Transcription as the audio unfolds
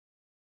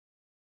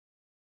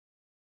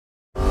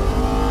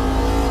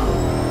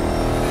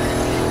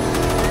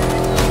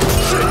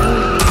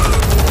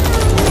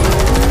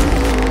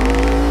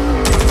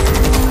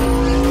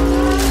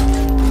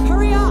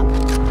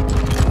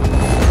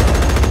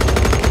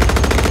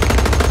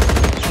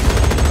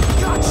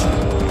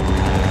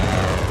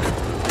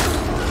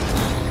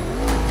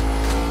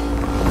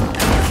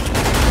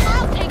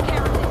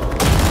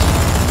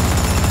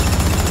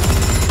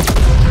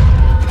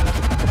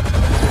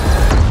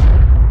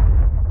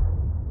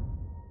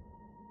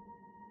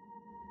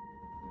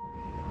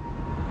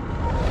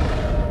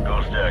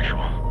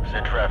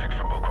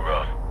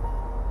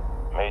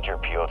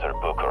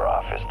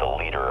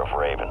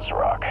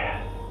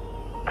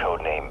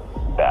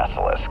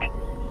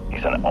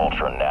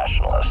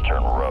ultra-nationalist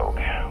turned rogue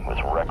with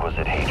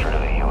requisite hatred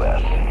of the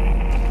U.S.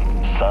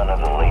 Son of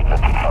the late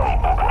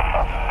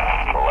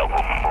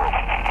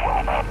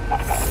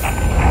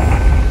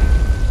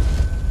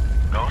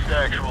Ghost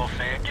Actual,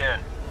 say again.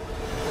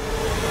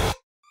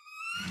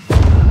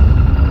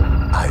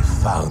 I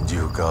found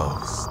you,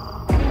 Ghost.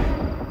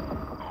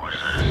 Who is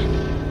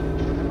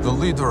this? The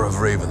leader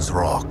of Raven's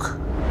Rock.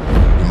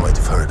 You might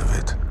have heard of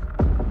it.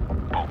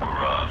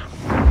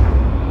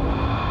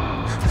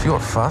 If you're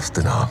fast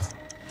enough,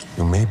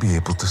 you may be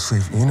able to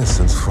save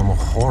innocents from a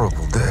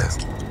horrible death.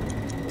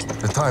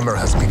 The timer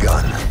has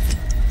begun.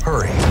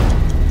 Hurry.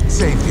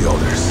 Save the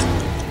others.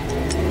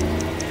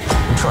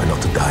 And try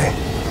not to die.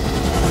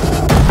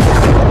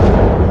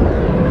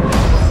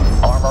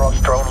 Armor on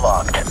drone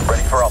locked.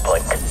 Ready for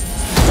uplink.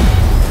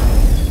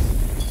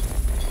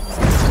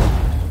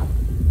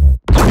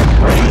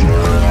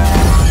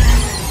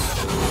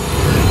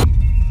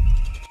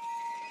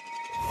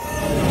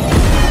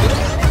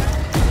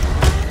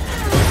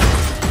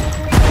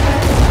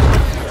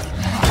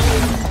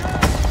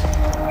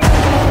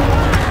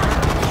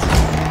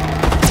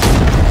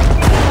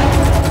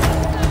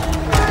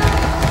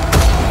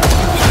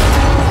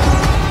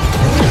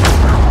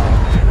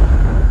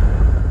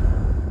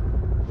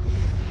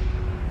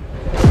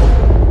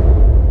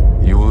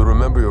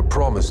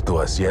 Promise to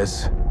us,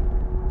 yes?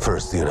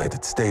 First the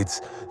United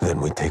States,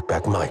 then we take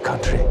back my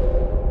country.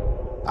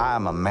 I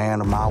am a man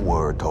of my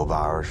word,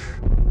 Tovarus.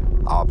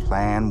 Our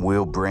plan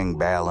will bring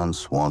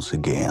balance once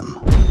again.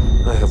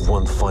 I have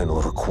one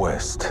final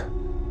request.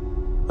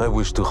 I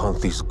wish to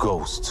hunt these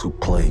ghosts who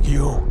plague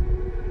you.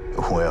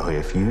 Well,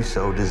 if you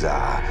so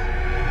desire.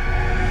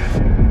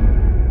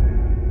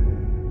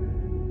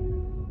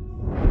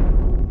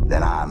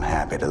 Then I'm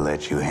happy to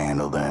let you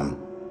handle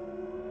them.